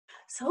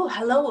So,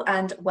 hello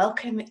and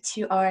welcome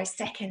to our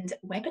second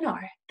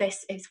webinar.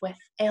 This is with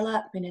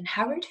Ella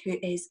Moonan-Howard, who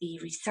is a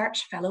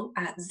research fellow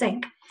at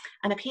Zinc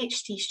and a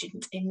PhD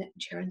student in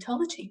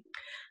gerontology.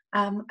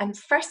 And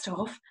first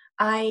off,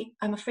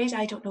 I'm afraid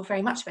I don't know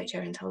very much about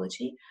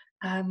gerontology.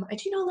 I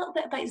do know a little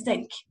bit about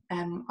Zinc,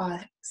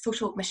 a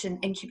social mission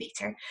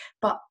incubator.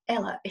 But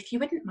Ella, if you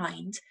wouldn't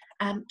mind,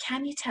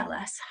 can you tell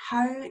us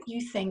how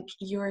you think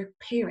your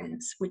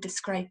parents would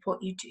describe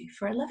what you do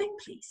for a living,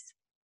 please?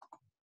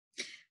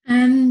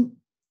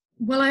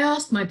 Well, I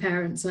asked my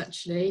parents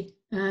actually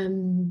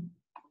in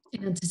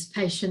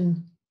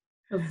anticipation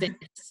of this,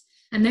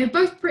 and they were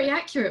both pretty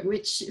accurate,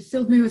 which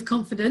filled me with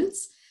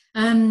confidence.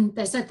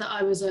 They said that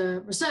I was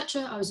a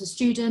researcher, I was a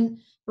student,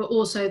 but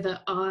also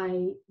that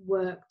I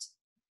worked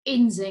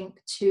in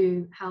Zinc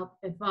to help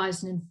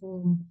advise and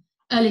inform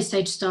early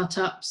stage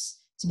startups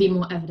to be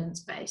more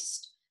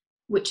evidence-based,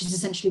 which is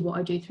essentially what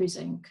I do through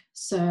Zinc.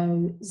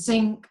 So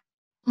Zinc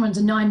runs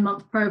a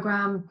 9-month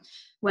program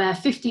where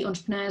 50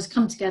 entrepreneurs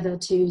come together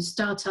to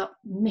start up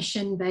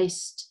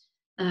mission-based,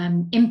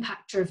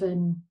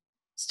 impact-driven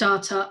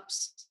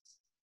startups.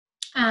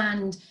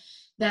 And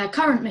their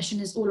current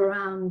mission is all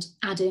around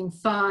adding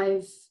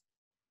 5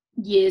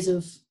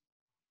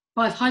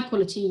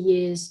 high-quality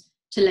years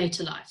to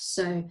later life.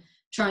 So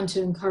trying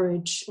to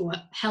encourage or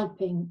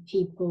helping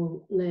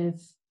people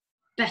live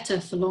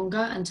better for longer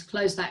and to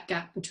close that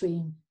gap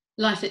between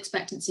life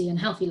expectancy and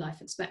healthy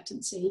life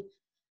expectancy.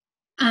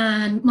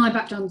 And my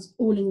background's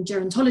all in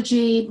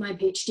gerontology. My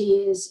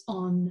PhD is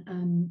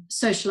on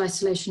social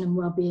isolation and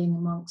well-being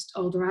amongst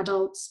older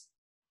adults.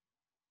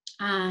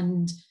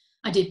 And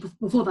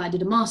before that, I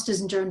did a master's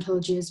in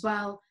gerontology as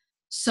well.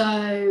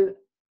 So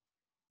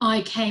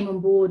I came on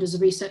board as a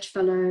research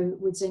fellow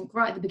with Zinc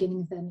right at the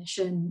beginning of their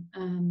mission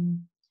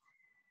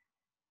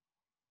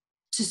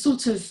to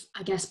sort of,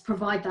 I guess,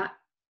 provide that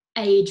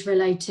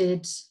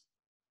age-related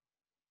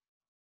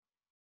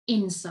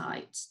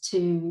insight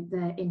to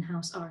their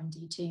in-house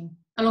R&D team,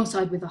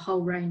 alongside with a whole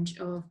range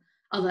of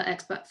other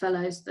expert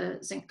fellows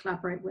that Zinc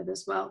collaborate with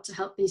as well to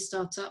help these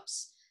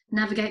startups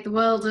navigate the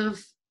world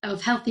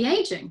of healthy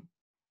aging.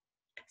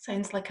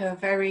 Sounds like a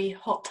very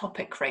hot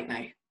topic right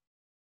now.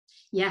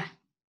 Yeah.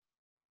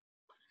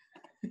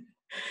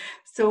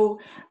 So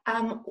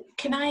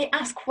can I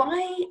ask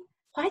why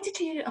did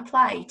you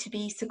apply to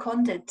be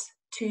seconded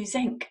to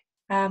Zinc?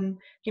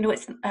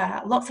 It's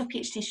lots of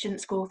PhD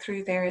students go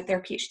through their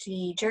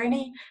PhD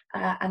journey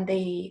and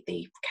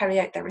they carry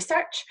out their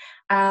research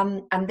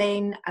and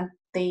they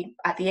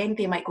at the end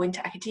they might go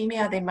into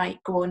academia, they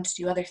might go on to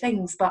do other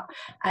things, but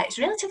it's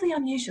relatively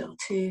unusual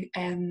to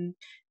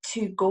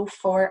go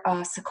for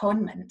a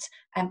secondment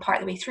part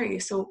of the way through.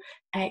 So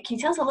can you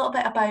tell us a little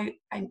bit about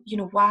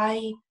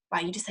why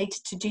you decided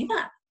to do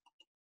that?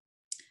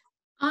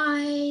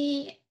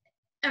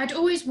 I'd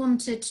always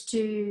wanted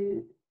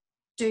to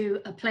do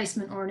a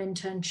placement or an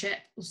internship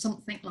or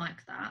something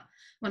like that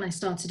when I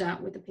started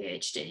out with a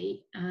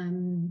PhD.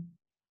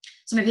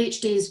 So my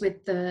PhD is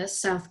with the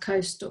South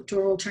Coast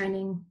Doctoral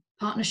Training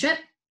Partnership.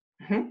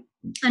 Mm-hmm.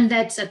 And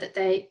they'd said that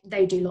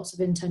they do lots of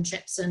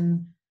internships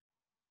and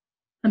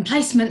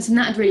placements, and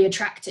that had really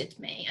attracted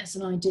me as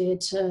an idea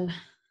to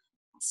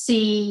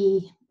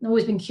see. I've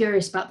always been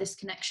curious about this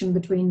connection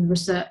between the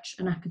research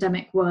and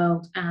academic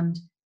world and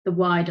the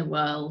wider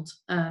world,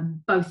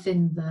 both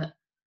in the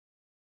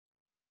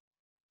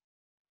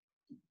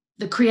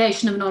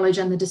creation of knowledge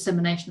and the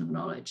dissemination of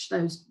knowledge,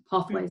 those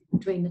pathways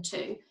between the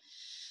two.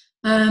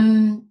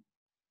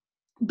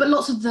 But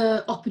lots of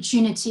the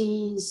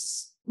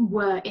opportunities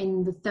were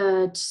in the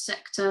third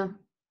sector.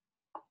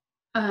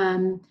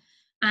 And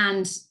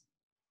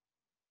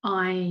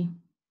I'm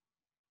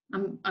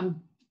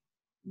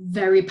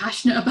very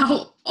passionate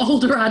about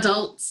older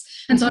adults.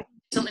 And so I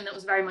did something that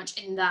was very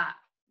much in that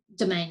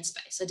domain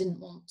space. I didn't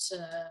want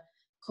to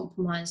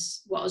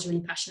compromise what I was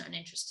really passionate and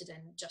interested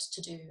in just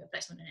to do a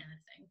placement in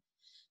anything.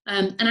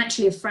 And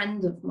actually a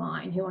friend of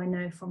mine who I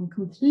know from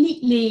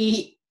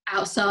completely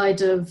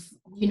outside of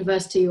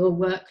university or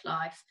work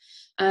life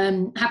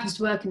happens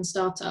to work in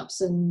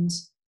startups and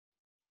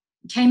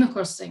came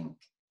across Zinc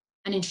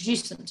and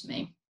introduced them to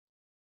me.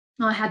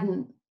 I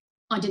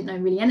didn't know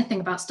really anything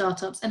about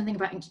startups, anything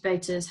about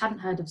incubators, hadn't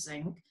heard of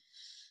Zinc.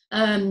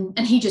 And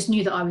he just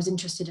knew that I was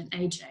interested in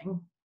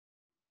aging,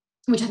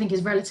 which I think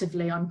is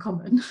relatively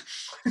uncommon.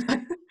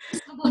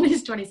 Someone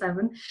who's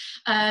 27.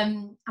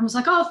 And was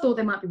like, I thought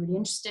they might be really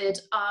interested.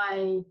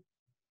 I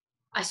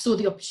saw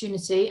the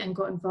opportunity and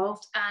got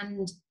involved,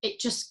 and it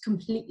just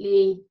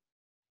completely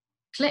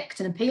clicked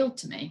and appealed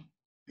to me.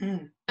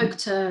 Spoke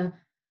to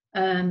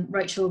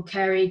Rachel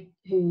Carey,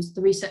 who's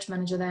the research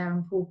manager there,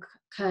 and Paul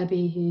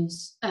Kirby,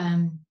 who's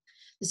the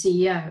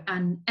CEO,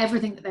 and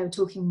everything that they were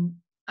talking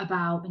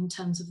about in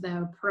terms of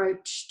their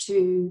approach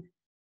to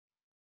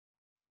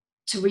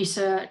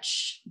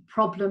research,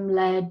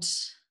 problem-led,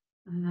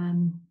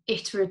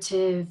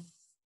 iterative,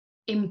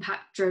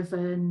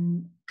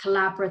 impact-driven,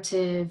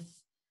 collaborative,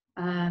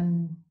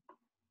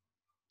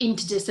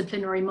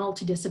 interdisciplinary,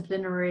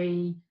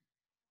 multidisciplinary,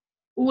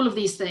 all of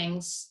these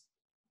things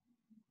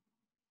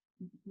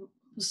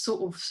was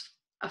sort of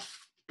a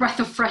breath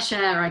of fresh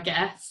air, I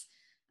guess.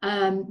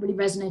 Really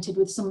resonated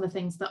with some of the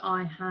things that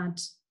I had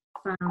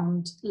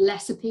found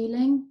less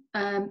appealing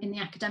in the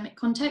academic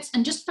context,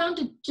 and just found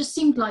it just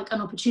seemed like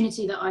an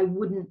opportunity that I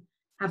wouldn't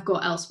have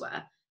got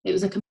elsewhere. It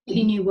was a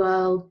completely new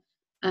world,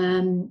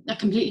 a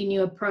completely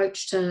new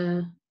approach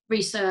to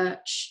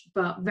research,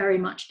 but very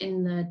much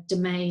in the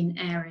domain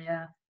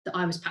area that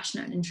I was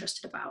passionate and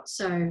interested about.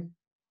 So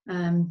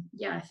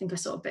yeah, I think I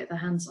sort of bit their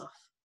hands off.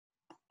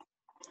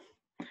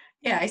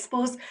 Yeah, I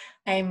suppose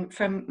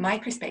from my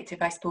perspective,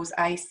 I suppose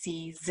I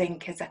see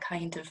zinc as a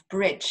kind of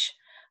bridge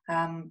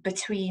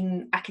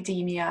between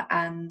academia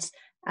and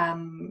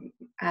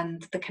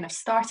the kind of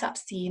startup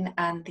scene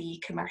and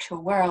the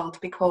commercial world,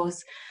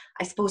 because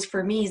I suppose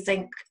for me,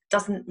 zinc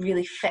doesn't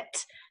really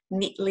fit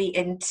neatly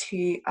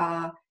into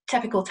a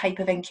typical type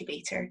of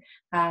incubator,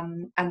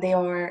 and they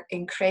are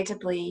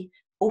incredibly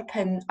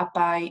open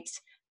about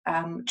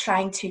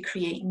trying to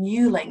create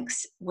new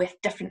links with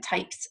different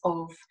types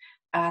of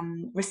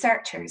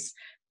researchers,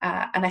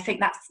 and I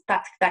think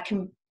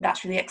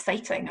that's really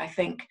exciting. I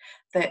think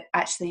that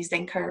actually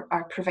zinc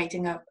are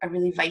providing a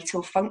really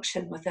vital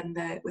function within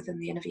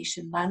the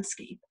innovation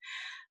landscape.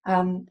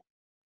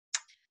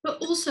 But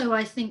also,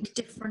 I think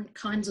different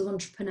kinds of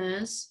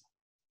entrepreneurs.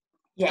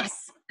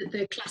 Yes.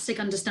 The classic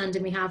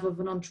understanding we have of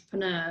an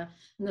entrepreneur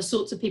and the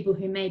sorts of people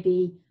who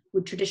maybe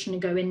would traditionally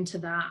go into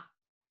that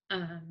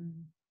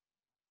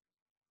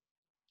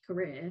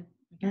career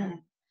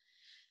again,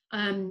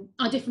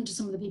 are different to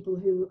some of the people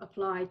who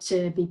apply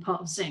to be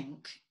part of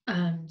Zinc.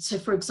 So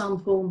for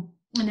example,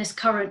 in this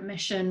current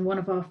mission, one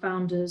of our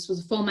founders was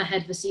a former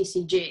head of a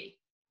CCG.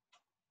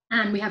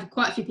 And we have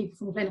quite a few people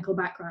from clinical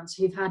backgrounds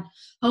who've had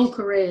whole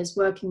careers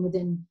working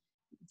within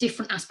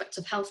different aspects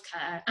of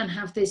healthcare and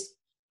have this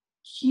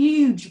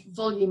huge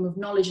volume of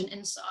knowledge and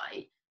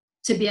insight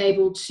to be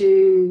able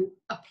to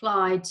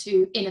apply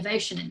to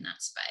innovation in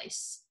that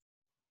space,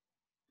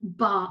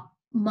 but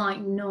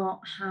might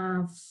not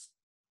have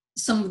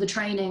some of the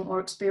training or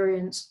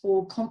experience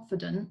or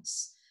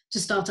confidence to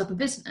start up a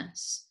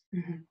business.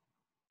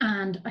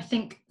 And I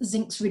think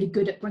Zinc's really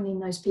good at bringing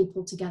those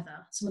people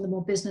together. Some of the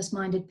more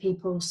business-minded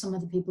people, some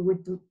of the people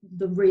with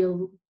the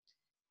real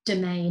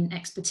domain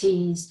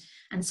expertise,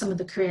 and some of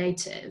the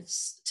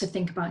creatives to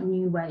think about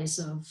new ways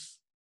of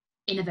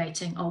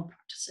innovating old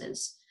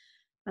practices.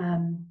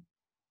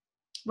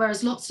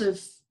 Whereas lots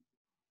of,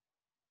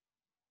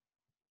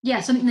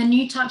 something the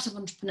new types of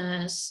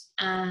entrepreneurs,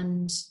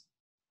 and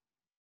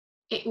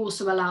it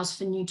also allows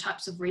for new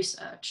types of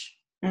research.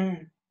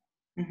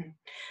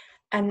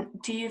 And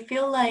do you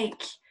feel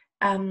like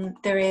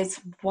there is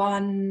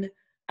one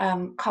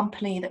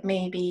company that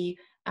maybe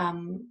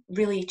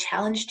really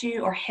challenged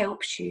you or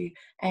helped you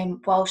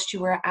whilst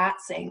you were at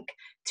Zinc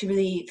to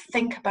really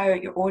think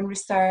about your own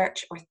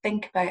research or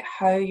think about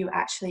how you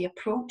actually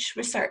approach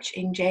research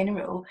in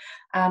general,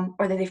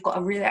 or that they've got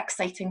a really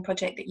exciting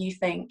project that you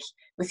think,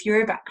 with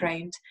your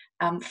background,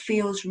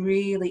 feels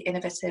really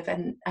innovative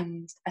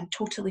and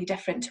totally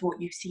different to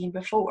what you've seen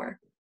before?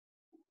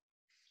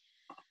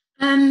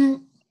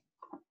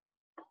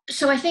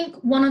 So I think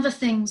one of the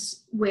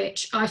things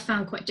which I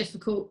found quite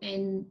difficult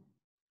in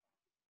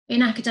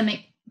academia,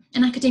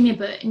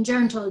 but in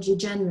gerontology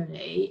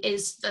generally,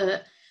 is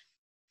that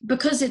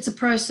because it's a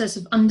process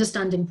of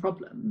understanding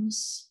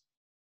problems,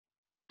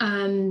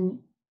 and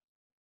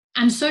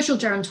social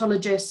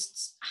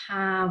gerontologists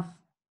have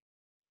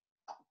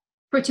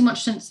pretty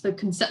much since the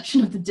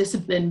conception of the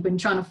discipline been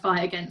trying to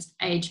fight against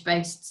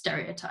age-based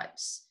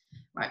stereotypes,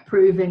 right?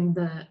 Proving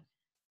that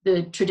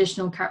the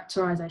traditional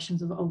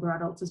characterizations of older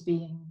adults as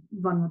being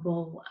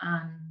vulnerable,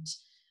 and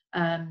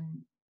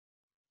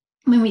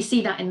we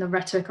see that in the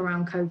rhetoric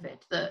around COVID,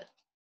 that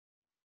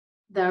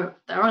they're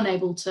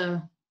unable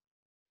to,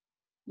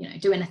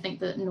 do anything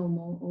that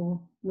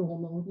normal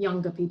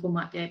younger people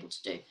might be able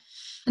to do.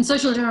 And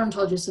social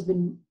gerontologists have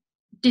been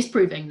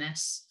disproving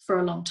this for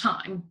a long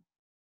time.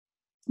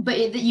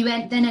 But you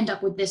then end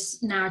up with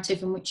this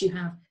narrative in which you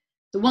have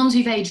the ones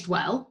who've aged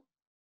well,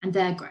 and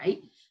they're great,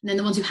 and then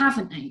the ones who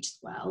haven't aged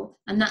well,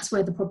 and that's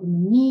where the problem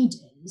and need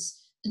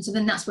is. And so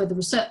then that's where the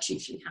research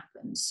usually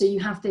happens. So you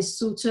have this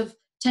sort of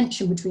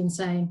tension between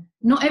saying,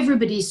 not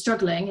everybody's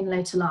struggling in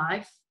later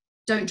life,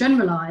 don't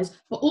generalize,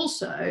 but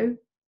also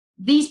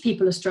these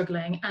people are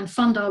struggling and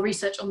fund our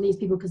research on these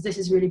people because this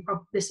is really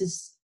this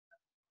is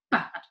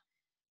bad,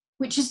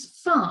 which is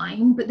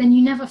fine, but then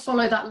you never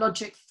follow that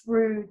logic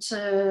through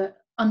to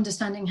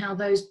understanding how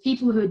those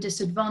people who are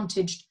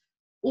disadvantaged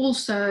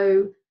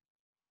also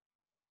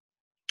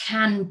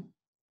can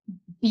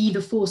be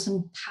the force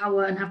and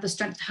power and have the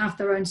strength to have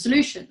their own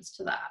solutions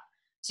to that.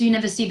 So you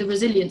never see the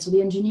resilience or the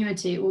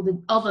ingenuity or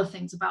the other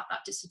things about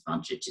that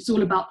disadvantage. It's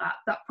all about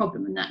that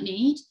problem and that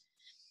need.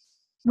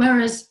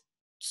 Whereas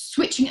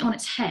switching it on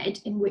its head,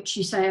 in which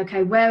you say,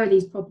 okay, where are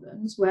these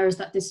problems? Where is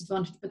that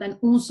disadvantage? But then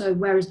also,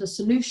 where is the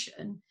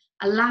solution?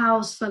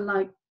 Allows for,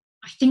 I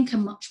think, a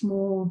much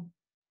more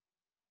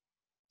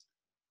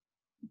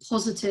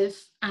positive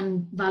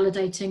and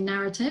validating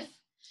narrative.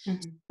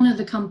 Mm-hmm. One of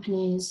the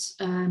companies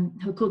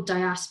who are called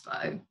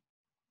Diaspo,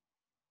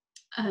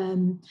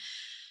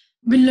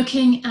 we're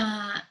looking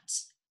at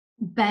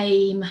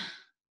BAME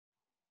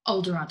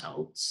older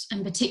adults,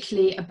 and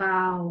particularly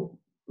about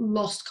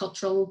lost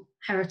cultural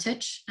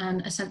heritage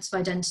and a sense of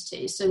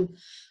identity. So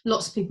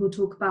lots of people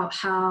talk about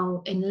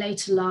how in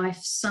later life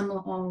some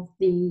of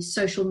the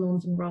social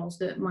norms and roles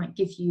that might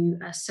give you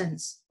a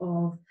sense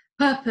of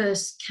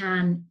purpose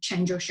can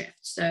change or shift.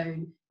 So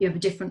you have a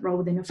different role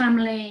within your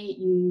family,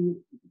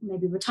 you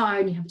maybe retire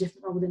and you have a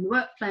different role within the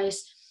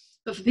workplace.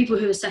 But for people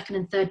who are second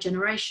and third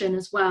generation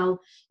as well,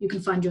 you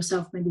can find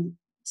yourself maybe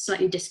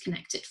slightly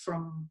disconnected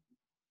from,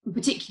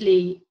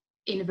 particularly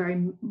in a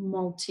very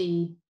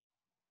multi-ethnic,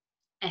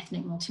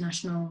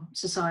 multinational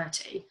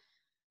society.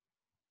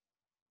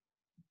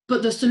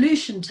 But the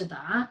solution to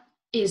that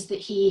is that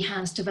he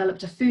has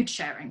developed a food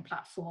sharing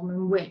platform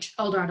in which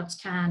older adults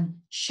can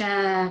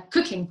share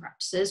cooking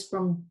practices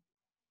from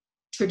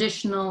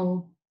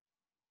traditional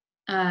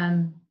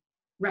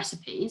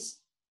recipes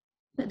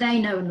that they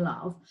know and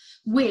love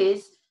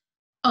with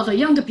other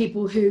younger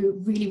people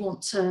who really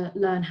want to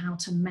learn how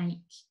to make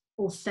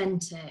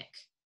authentic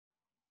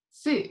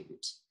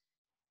food.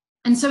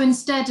 And so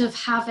instead of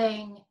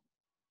having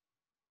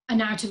a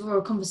narrative or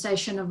a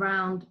conversation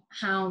around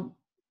how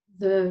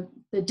the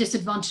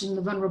disadvantaged and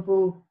the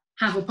vulnerable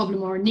have a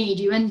problem or a need,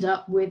 you end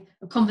up with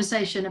a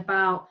conversation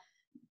about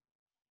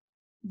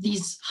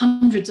these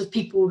hundreds of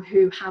people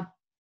who have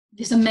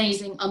this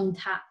amazing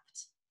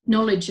untapped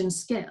knowledge and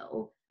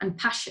skill and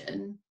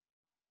passion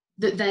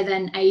that they're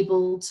then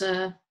able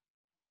to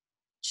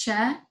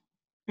share.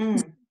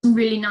 Some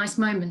really nice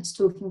moments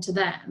talking to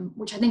them,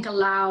 which I think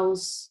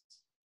allows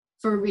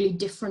for a really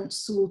different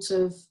sort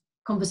of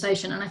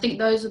conversation. And I think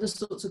those are the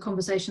sorts of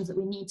conversations that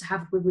we need to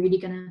have if we're really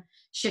going to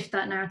shift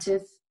that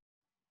narrative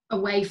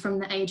away from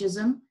the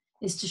ageism,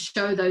 is to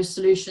show those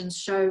solutions,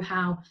 show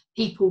how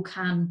people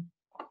can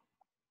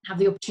have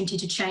the opportunity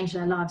to change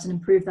their lives and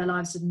improve their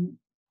lives and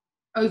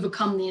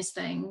overcome these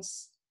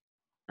things.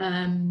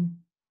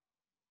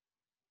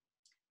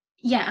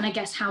 Yeah, and I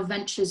guess how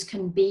ventures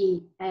can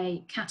be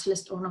a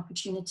catalyst or an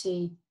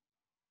opportunity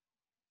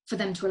for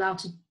them to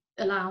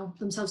allow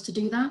themselves to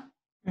do that.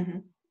 Mm-hmm.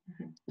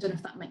 Mm-hmm. I don't know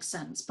if that makes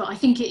sense, but I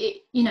think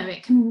it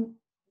can.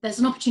 There's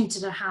an opportunity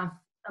to have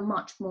a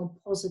much more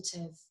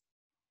positive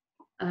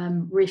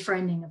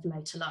reframing of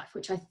later life,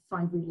 which I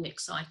find really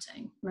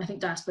exciting, and I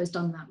think Diaspo's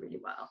done that really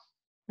well.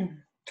 Mm.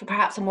 So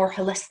perhaps a more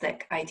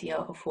holistic idea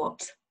of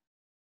what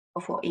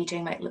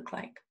aging might look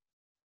like.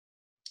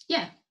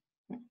 Yeah.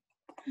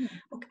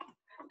 Okay.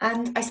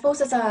 And I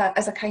suppose as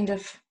a kind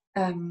of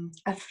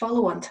a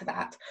follow-on to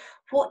that,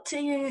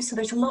 so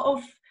there's a lot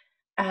of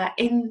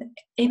in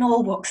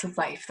all walks of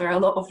life, there are a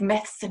lot of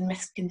myths and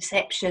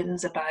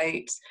misconceptions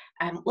about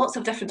lots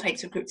of different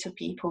types of groups of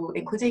people,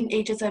 including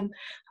ageism.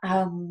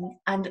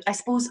 And I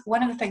suppose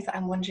one of the things that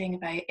I'm wondering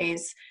about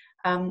is,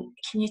 can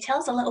you tell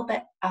us a little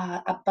bit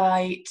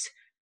about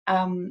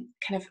kind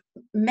of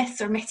myths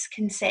or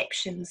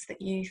misconceptions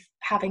that you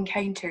have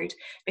encountered?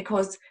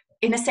 Because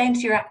in a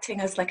sense, you're acting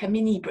as like a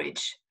mini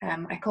bridge.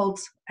 I called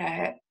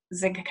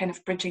Zinc a kind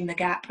of bridging the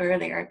gap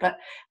earlier, but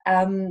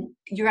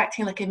you're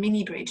acting like a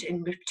mini bridge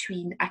in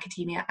between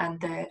academia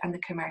and the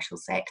commercial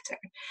sector.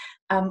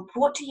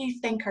 What do you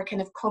think are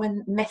kind of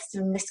common myths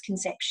and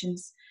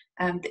misconceptions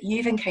that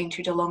you've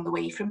encountered along the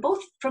way from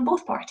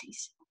both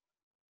parties?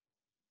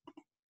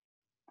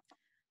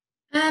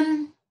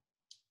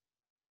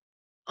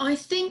 I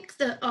think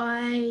that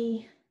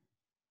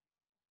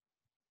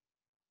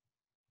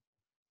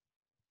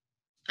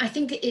I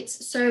think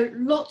it's so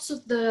lots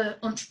of the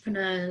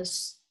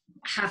entrepreneurs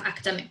have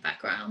academic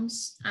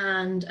backgrounds,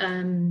 and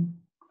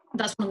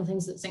that's one of the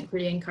things that Zinc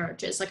really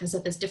encourages. Like I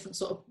said,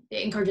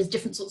 it encourages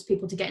different sorts of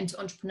people to get into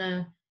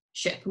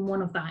entrepreneurship, and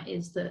one of that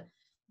is that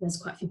there's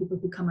quite a few people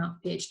who come out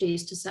with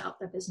PhDs to set up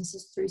their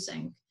businesses through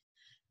Zinc.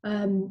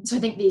 So I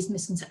think these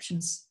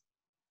misconceptions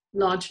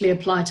largely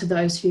apply to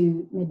those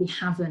who maybe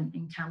haven't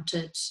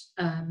encountered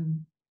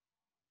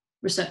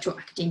research or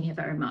academia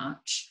very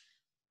much.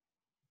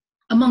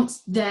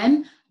 Amongst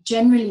them,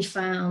 generally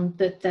found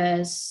that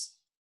there's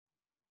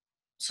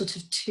sort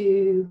of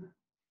two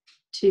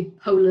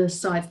polar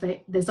sides.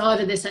 There's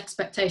either this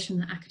expectation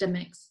that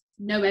academics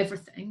know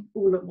everything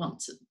all at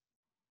once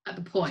at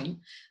the point,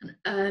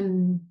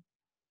 and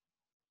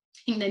I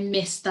think they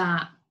miss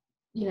that,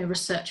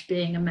 research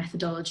being a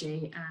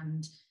methodology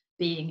and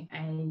being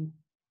a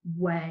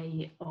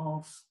way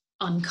of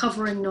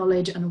uncovering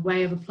knowledge and a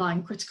way of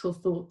applying critical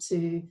thought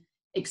to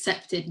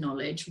accepted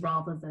knowledge,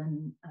 rather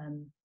than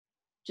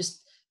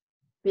just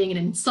being an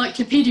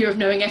encyclopedia of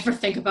knowing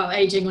everything about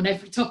aging on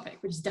every topic,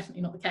 which is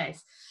definitely not the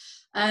case.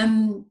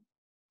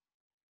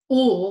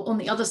 Or on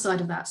the other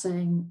side of that,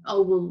 saying,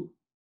 oh, well,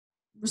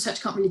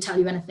 research can't really tell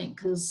you anything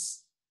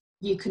because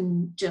you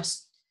can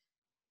just,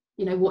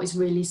 what is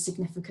really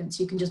significant?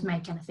 You can just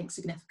make anything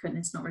significant.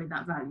 It's not really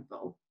that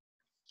valuable.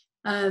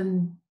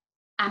 And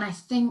I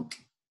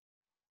think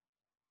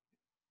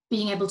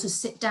being able to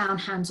sit down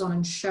hands-on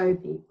and show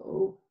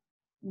people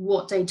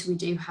what data we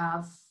do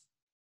have,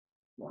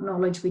 what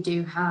knowledge we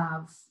do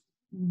have,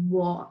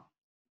 what,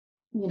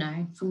 you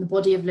know, from the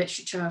body of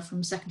literature,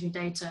 from secondary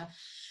data,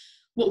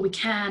 what we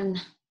can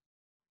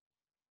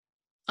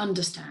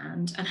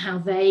understand, and how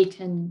they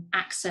can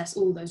access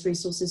all those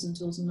resources and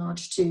tools and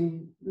knowledge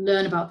to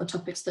learn about the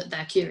topics that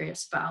they're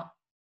curious about,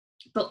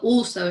 but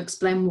also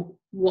explain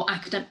what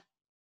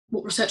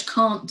research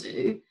can't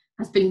do,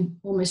 has been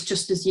almost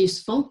just as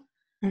useful.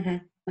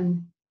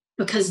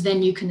 Because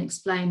then you can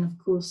explain, of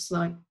course,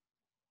 like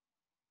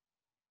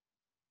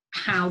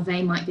how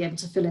they might be able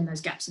to fill in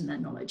those gaps in their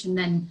knowledge. And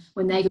then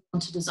when they go on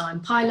to design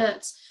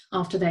pilots,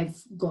 after they've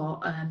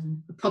got a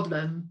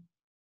problem,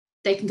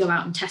 they can go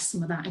out and test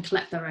some of that and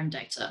collect their own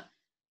data.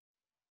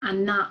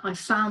 And that, I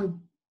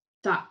found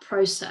that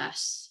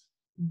process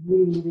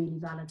really, really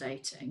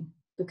validating,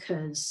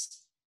 because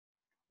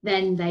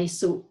then they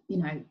sort, you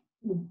know,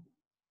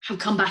 have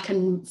come back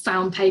and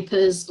found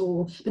papers,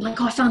 or been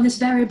like, oh, I found this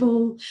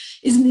variable,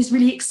 isn't this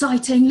really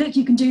exciting? Look,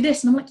 you can do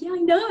this. And I'm like, yeah, I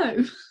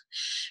know.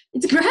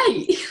 It's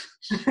great.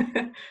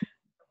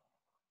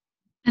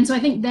 And so I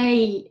think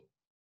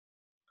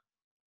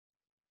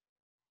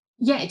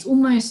it's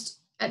almost,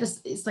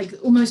 it's like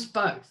almost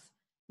both,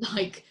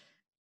 like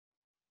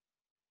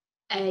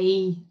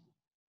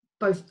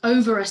both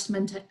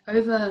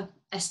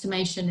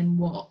overestimation in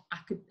what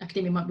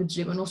academia might be able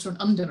to do, and also an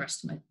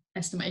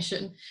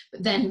underestimation,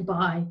 but then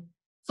by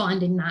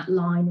finding that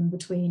line in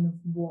between of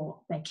what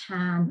they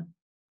can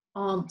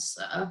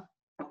answer,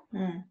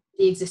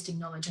 the existing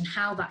knowledge, and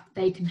how that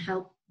can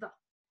help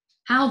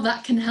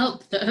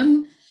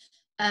them.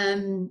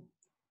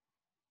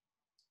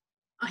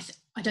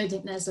 I don't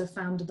think there's a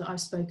founder that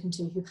I've spoken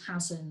to who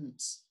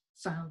hasn't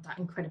found that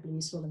incredibly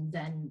useful, and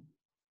then,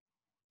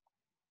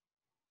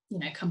 you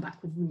know, come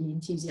back with really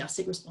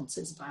enthusiastic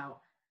responses about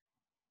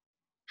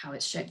how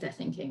it's shaped their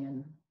thinking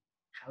and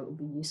how it will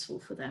be useful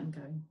for them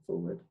going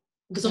forward.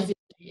 Because obviously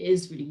it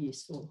is really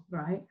useful,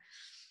 right?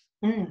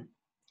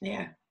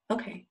 Yeah,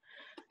 okay.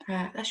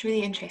 That's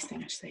really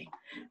interesting, actually.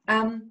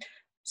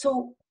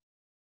 So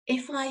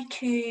if I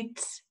could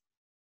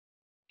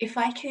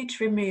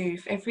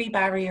remove every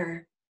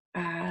barrier,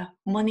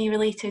 money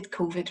related,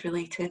 COVID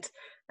related,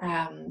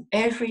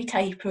 every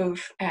type of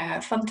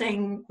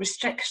funding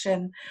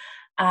restriction,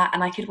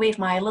 and I could wave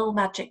my little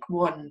magic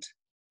wand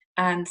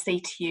and say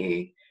to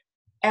you,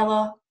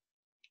 Ella,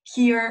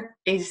 here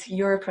is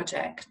your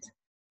project.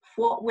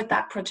 What would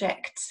that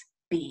project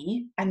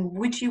be? And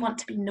would you want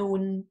to be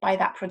known by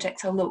that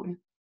project alone?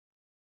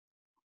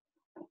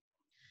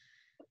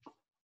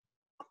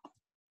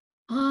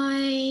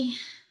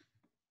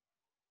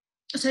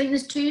 So I think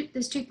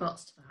there's two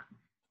parts to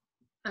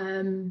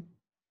that.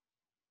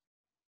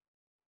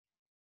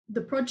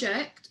 The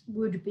project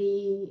would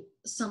be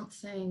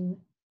something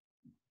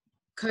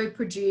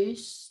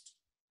co-produced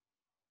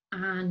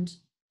and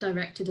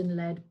directed and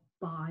led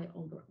by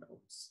older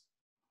adults,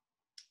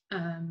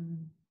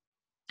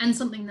 and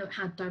something that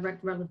had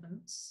direct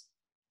relevance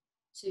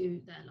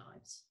to their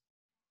lives.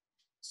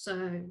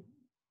 So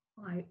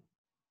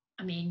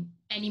I mean,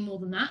 any more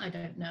than that, I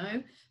don't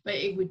know, but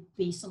it would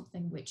be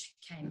something which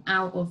came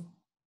out of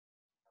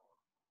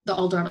the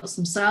older adults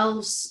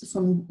themselves,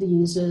 from the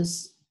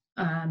users,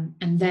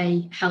 and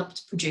they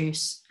helped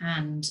produce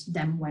and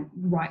then went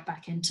right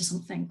back into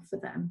something for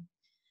them.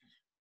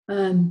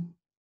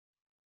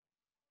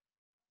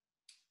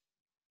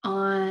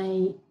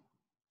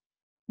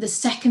 The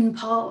second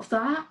part of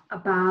that,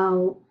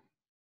 about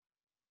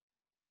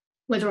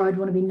whether I'd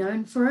want to be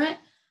known for it,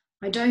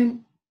 I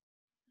don't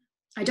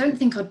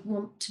think I'd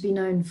want to be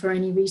known for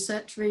any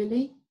research,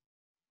 really.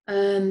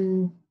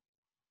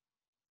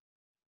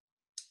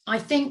 I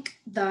think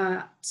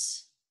that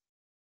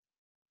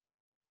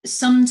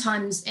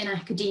sometimes in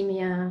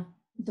academia,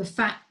 the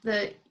fact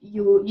that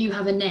you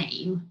have a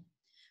name,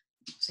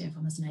 so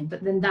everyone has a name,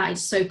 but then that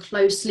is so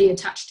closely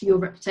attached to your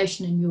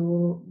reputation and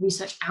your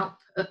research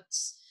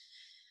outputs,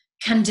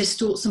 can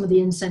distort some of the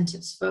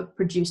incentives for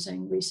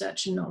producing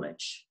research and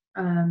knowledge.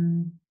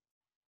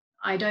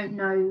 I don't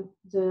know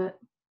that.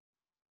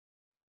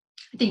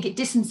 I think it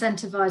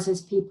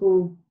disincentivizes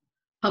people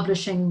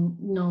publishing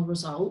null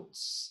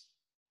results,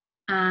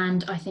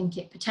 and I think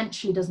it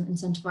potentially doesn't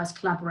incentivize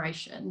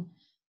collaboration.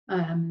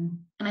 And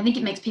I think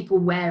it makes people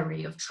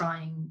wary of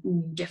trying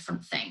new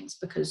different things,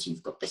 because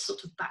you've got this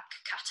sort of back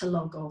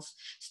catalogue of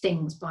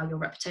things by your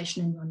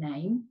reputation and your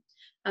name.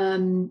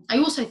 I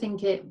also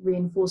think it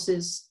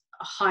reinforces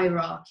a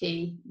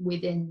hierarchy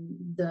within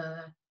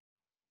the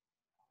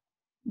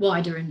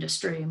wider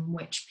industry, in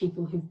which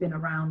people who've been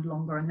around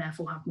longer and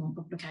therefore have more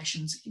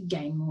publications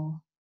gain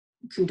more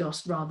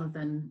kudos, rather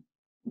than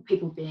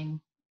people being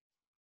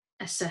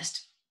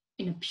assessed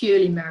in a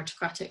purely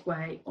meritocratic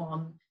way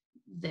on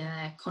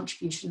their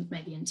contributions,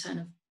 maybe in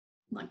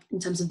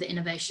terms of the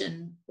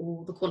innovation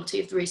or the quality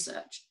of the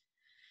research.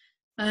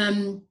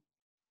 And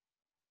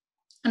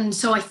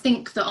so I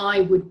think that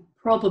I would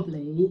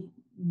probably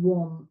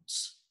want,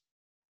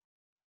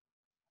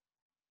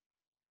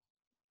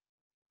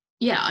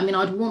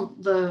 I'd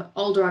want the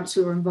older adults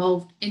who were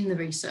involved in the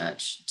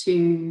research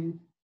to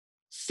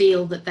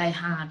feel that they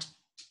had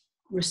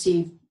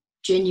receive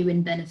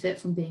genuine benefit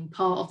from being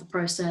part of the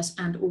process,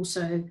 and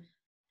also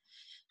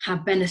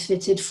have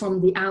benefited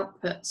from the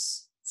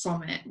outputs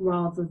from it,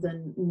 rather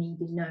than me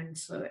be known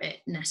for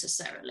it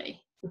necessarily.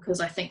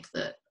 Because I think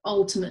that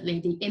ultimately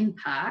the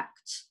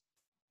impact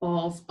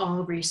of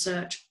our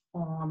research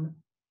on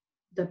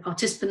the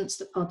participants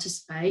that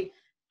participate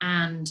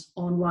and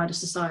on wider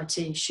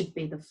society should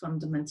be the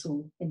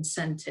fundamental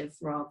incentive,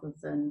 rather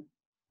than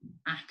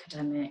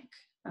academic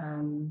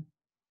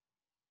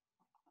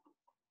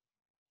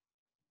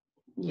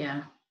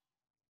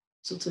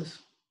sort of,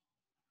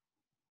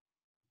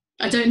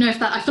 I don't know if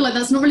that, I feel like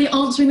that's not really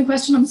answering the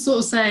question. I'm sort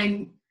of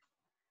saying,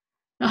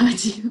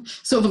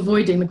 sort of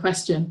avoiding the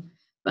question,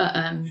 but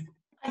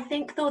I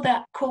think though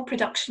that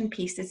co-production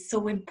piece is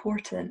so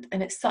important,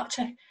 and it's such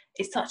a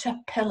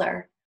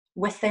pillar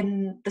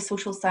within the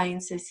social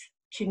sciences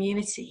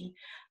community,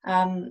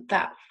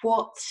 that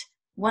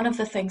one of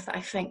the things that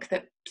I think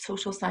that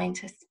social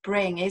scientists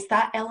bring is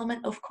that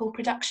element of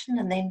co-production,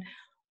 and then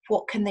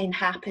what can then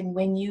happen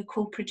when you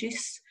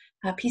co-produce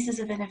pieces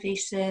of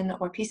innovation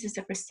or pieces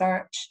of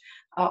research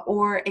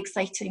or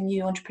exciting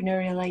new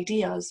entrepreneurial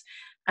ideas.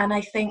 And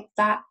I think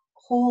that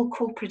whole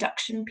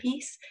co-production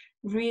piece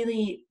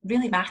really,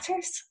 really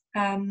matters,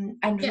 and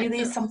really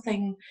is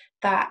something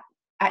that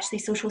actually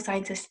social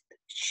scientists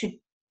should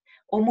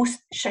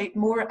almost shout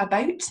more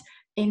about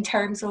in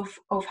terms of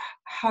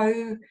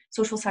how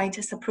social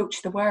scientists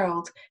approach the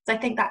world. So I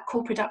think that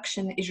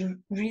co-production is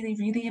really,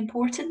 really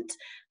important,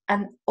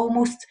 and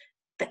almost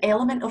the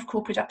element of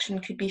co-production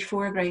could be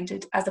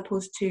foregrounded as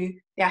opposed to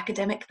the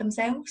academic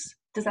themselves.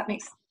 Does that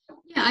make sense?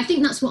 Yeah, I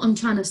think that's what I'm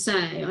trying to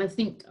say. I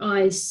think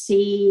I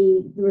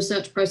see the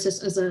research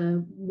process as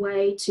a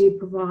way to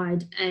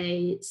provide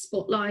a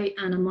spotlight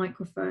and a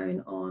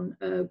microphone on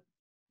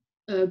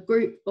a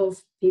group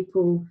of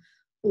people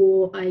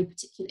or a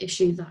particular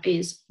issue that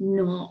is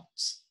not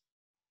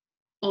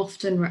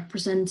often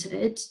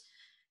represented,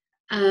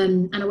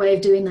 and a way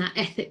of doing that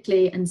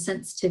ethically and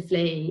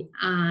sensitively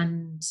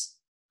and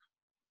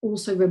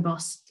also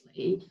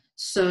robustly,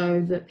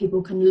 so that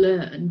people can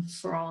learn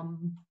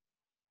from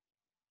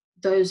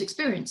those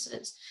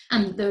experiences,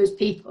 and those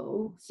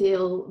people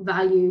feel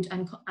valued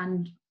and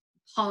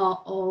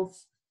part of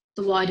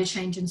the wider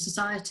change in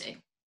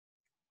society.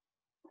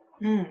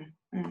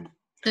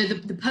 So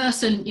the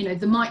person,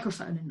 the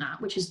microphone in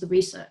that, which is the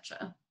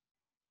researcher,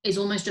 is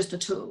almost just a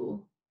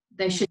tool.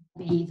 They should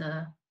be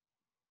the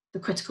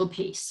critical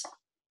piece.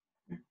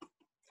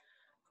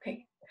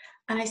 Okay,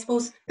 and I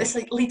suppose this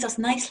leads us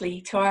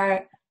nicely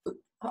to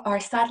our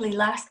sadly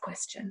last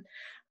question,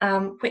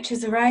 which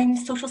is around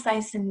social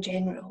science in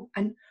general.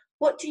 And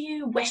what do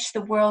you wish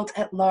the world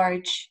at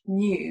large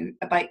knew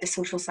about the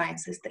social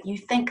sciences that you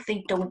think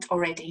they don't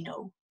already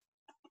know?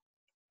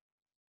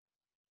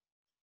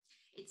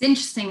 It's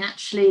interesting,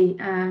 actually.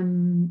 I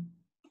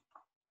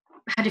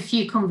had a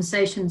few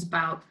conversations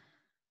about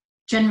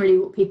generally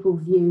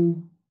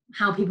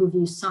how people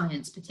view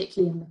science,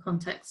 particularly in the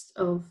context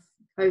of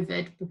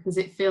COVID, because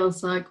it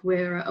feels like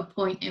we're at a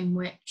point in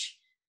which,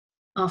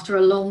 after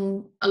a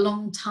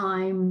long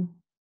time,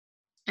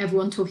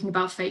 everyone talking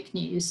about fake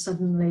news,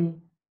 suddenly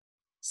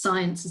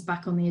science is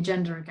back on the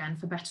agenda again,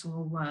 for better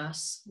or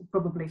worse,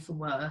 probably for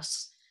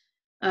worse.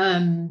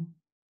 As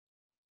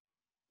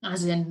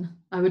in,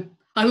 I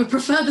would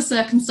prefer the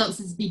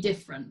circumstances be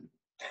different.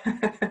 I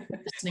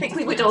think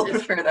we would all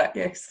prefer that,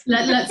 yes.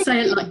 Let's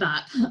say it like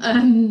that.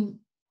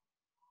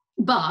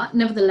 But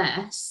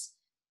nevertheless,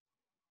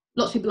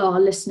 lots of people are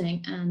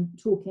listening and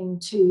talking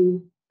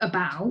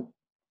about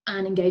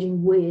and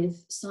engaging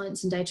with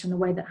science and data in a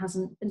way that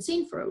hasn't been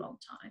seen for a long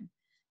time.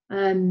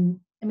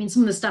 I mean,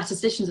 some of the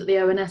statisticians at the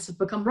ONS have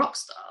become rock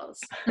stars.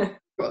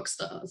 Rock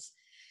stars.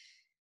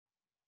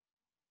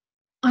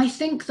 I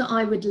think that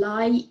I would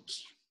like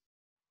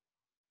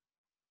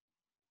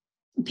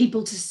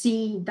people to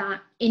see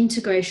that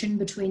integration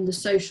between the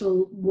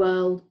social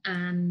world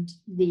and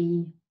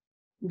the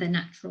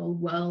natural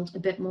world a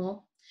bit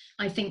more.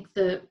 I think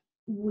that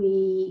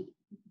we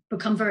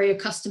become very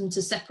accustomed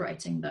to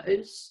separating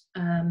those,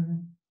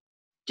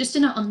 just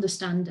in our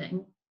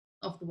understanding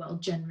of the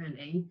world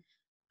generally.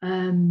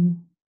 But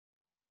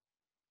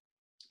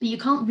you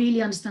can't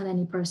really understand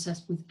any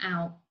process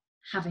without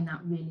having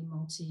that really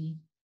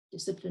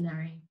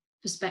multidisciplinary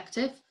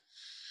perspective.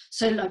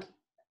 So, like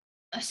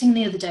I think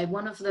the other day,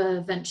 one of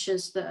the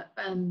ventures that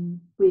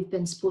we've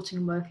been supporting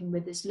and working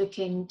with is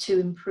looking to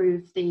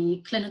improve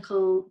the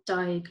clinical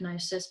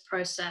diagnosis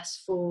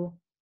process for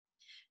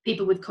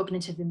people with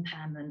cognitive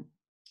impairment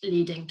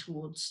leading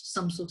towards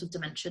some sort of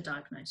dementia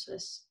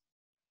diagnosis.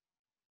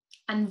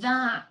 And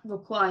that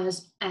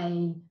requires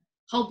a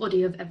whole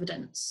body of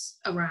evidence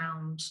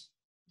around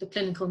the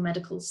clinical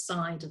medical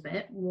side of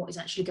it, what is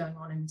actually going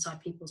on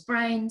inside people's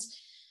brains,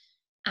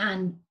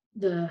 and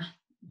the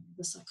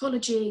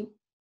psychology,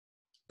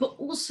 but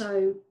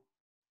also,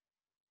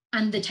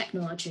 and the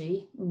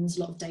technology, and there's a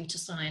lot of data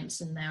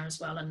science in there as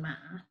well, and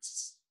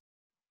maths.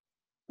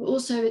 But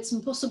also, it's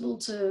impossible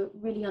to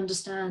really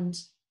understand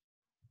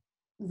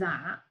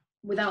that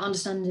without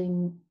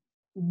understanding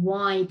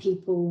why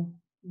people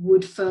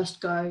would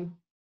first go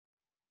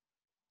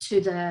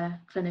to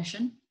their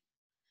clinician.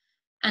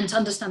 And to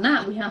understand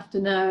that, we have to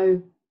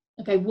know,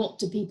 okay, what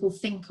do people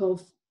think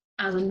of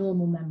as a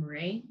normal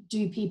memory?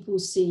 Do people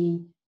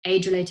see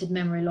age-related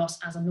memory loss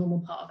as a normal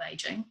part of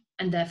aging,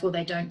 and therefore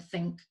they don't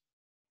think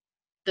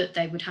that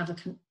they would have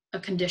a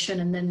condition,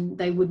 and then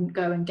they wouldn't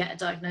go and get a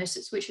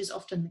diagnosis, which is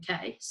often the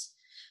case?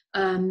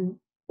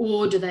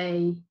 Or do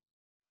they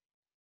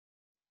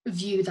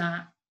view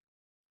that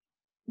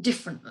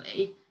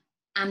differently?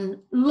 And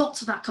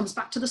lots of that comes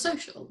back to the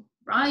social,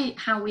 right?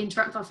 How we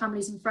interact with our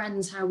families and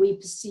friends, how we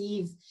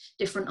perceive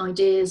different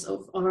ideas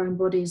of our own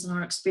bodies and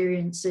our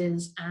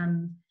experiences,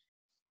 and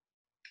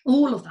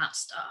all of that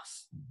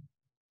stuff.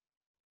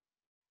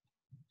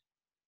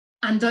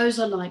 And those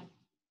are, like,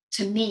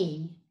 to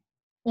me,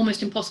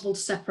 almost impossible to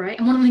separate.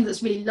 And one of the things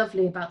that's really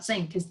lovely about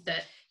zinc is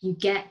that you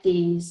get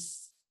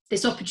this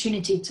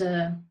opportunity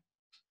to,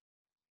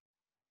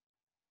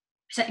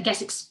 I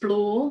guess,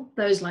 explore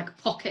those, like,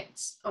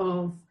 pockets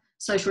of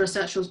social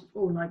research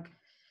or like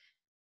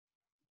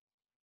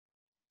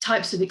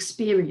types of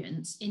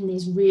experience in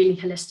these really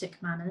holistic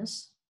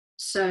manners.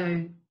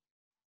 So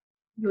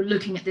you're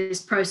looking at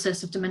this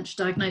process of dementia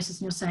diagnosis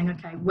and you're saying,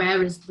 okay,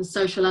 where is the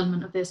social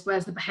element of this?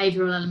 Where's the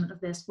behavioural element of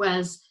this?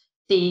 Where's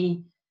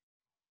the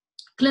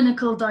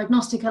clinical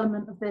diagnostic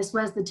element of this?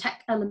 Where's the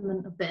tech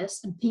element of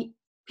this? And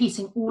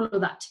piecing all of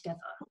that together,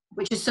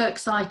 which is so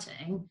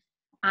exciting.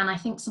 And I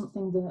think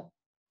something that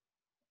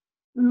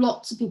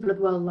lots of people at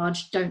the world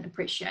large don't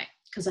appreciate,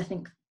 because I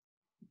think,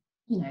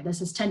 you know, there's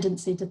this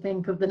tendency to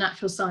think of the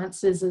natural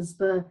sciences as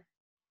the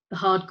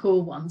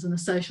hardcore ones and the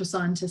social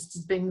scientists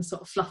as being the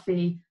sort of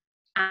fluffy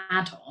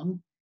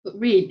add-on. But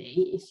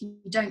really, if you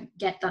don't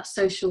get that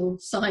social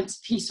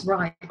science piece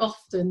right,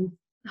 often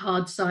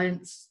hard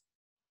science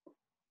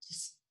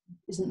just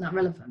isn't that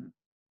relevant.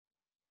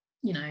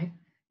 You know,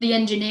 the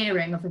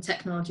engineering of a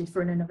technology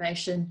for an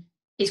innovation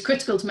is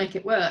critical to make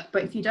it work,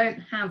 but if you don't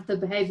have the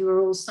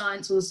behavioural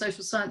science or the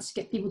social science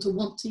to get people to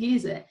want to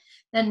use it,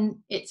 then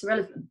it's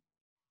irrelevant.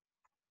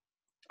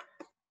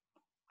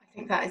 I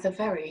think that is a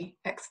very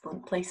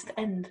excellent place to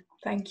end.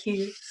 Thank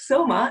you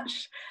so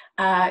much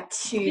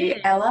to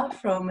Ella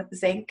from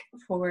Zinc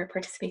for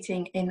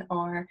participating in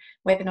our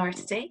webinar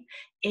today.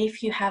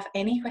 If you have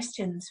any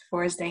questions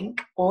for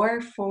Zinc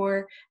or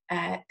for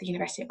the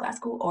University of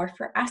Glasgow or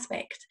for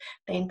Aspect,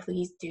 then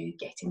please do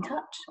get in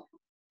touch.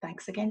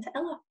 Thanks again to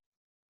Ella.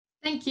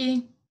 Thank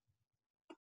you.